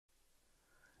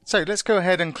So let's go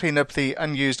ahead and clean up the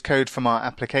unused code from our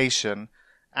application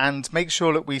and make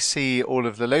sure that we see all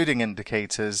of the loading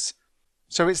indicators.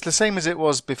 So it's the same as it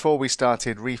was before we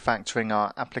started refactoring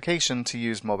our application to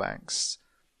use MobX.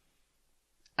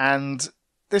 And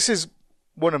this is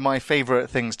one of my favorite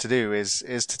things to do is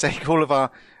to take all of our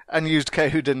unused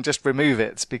code and just remove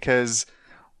it, because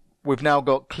we've now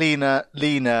got cleaner,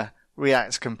 leaner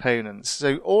React components.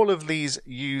 So all of these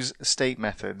use state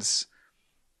methods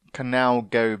can now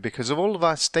go because of all of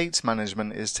our states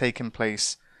management is taking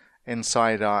place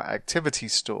inside our activity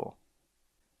store.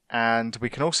 And we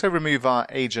can also remove our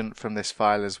agent from this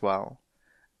file as well.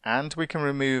 And we can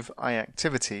remove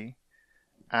iActivity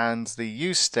and the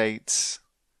use states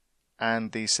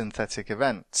and the synthetic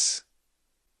events.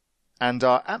 And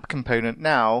our app component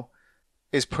now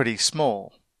is pretty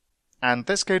small. And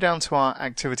let's go down to our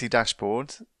activity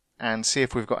dashboard and see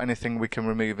if we've got anything we can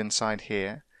remove inside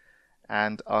here.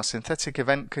 And our synthetic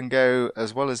event can go,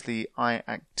 as well as the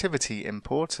iActivity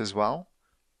import as well.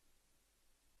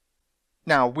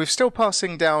 Now, we're still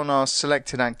passing down our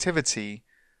selected activity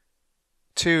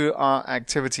to our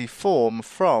activity form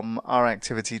from our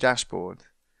activity dashboard.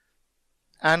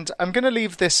 And I'm going to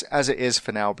leave this as it is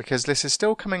for now because this is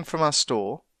still coming from our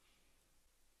store.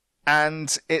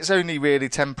 And it's only really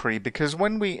temporary because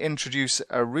when we introduce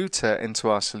a router into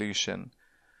our solution,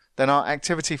 then our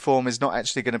activity form is not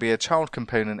actually going to be a child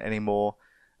component anymore,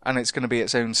 and it's going to be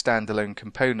its own standalone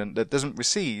component that doesn't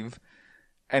receive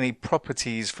any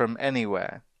properties from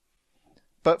anywhere.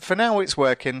 But for now it's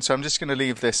working, so I'm just going to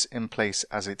leave this in place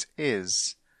as it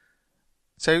is.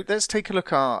 So let's take a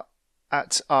look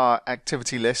at our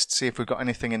activity list, see if we've got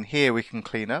anything in here we can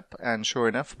clean up, and sure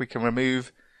enough we can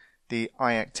remove the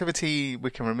iActivity,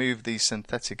 we can remove the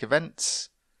synthetic events,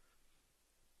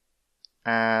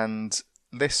 and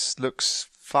this looks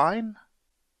fine.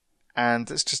 And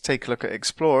let's just take a look at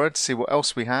Explorer to see what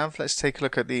else we have. Let's take a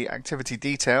look at the activity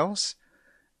details,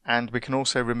 and we can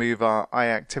also remove our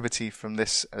iActivity from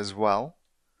this as well.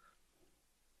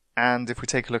 And if we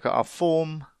take a look at our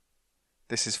form,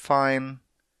 this is fine,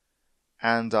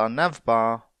 and our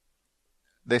navbar,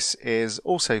 this is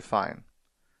also fine.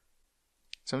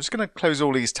 So I'm just going to close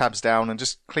all these tabs down and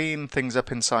just clean things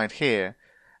up inside here.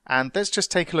 And let's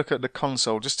just take a look at the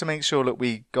console just to make sure that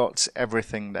we got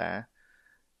everything there.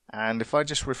 And if I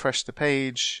just refresh the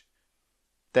page,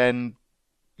 then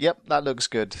yep, that looks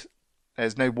good.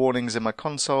 There's no warnings in my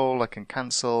console, I can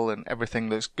cancel, and everything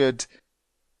looks good.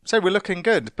 So we're looking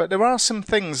good, but there are some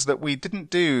things that we didn't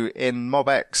do in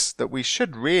MobX that we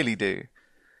should really do.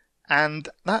 And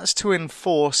that's to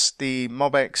enforce the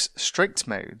MobX strict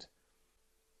mode.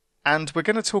 And we're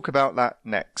going to talk about that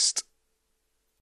next.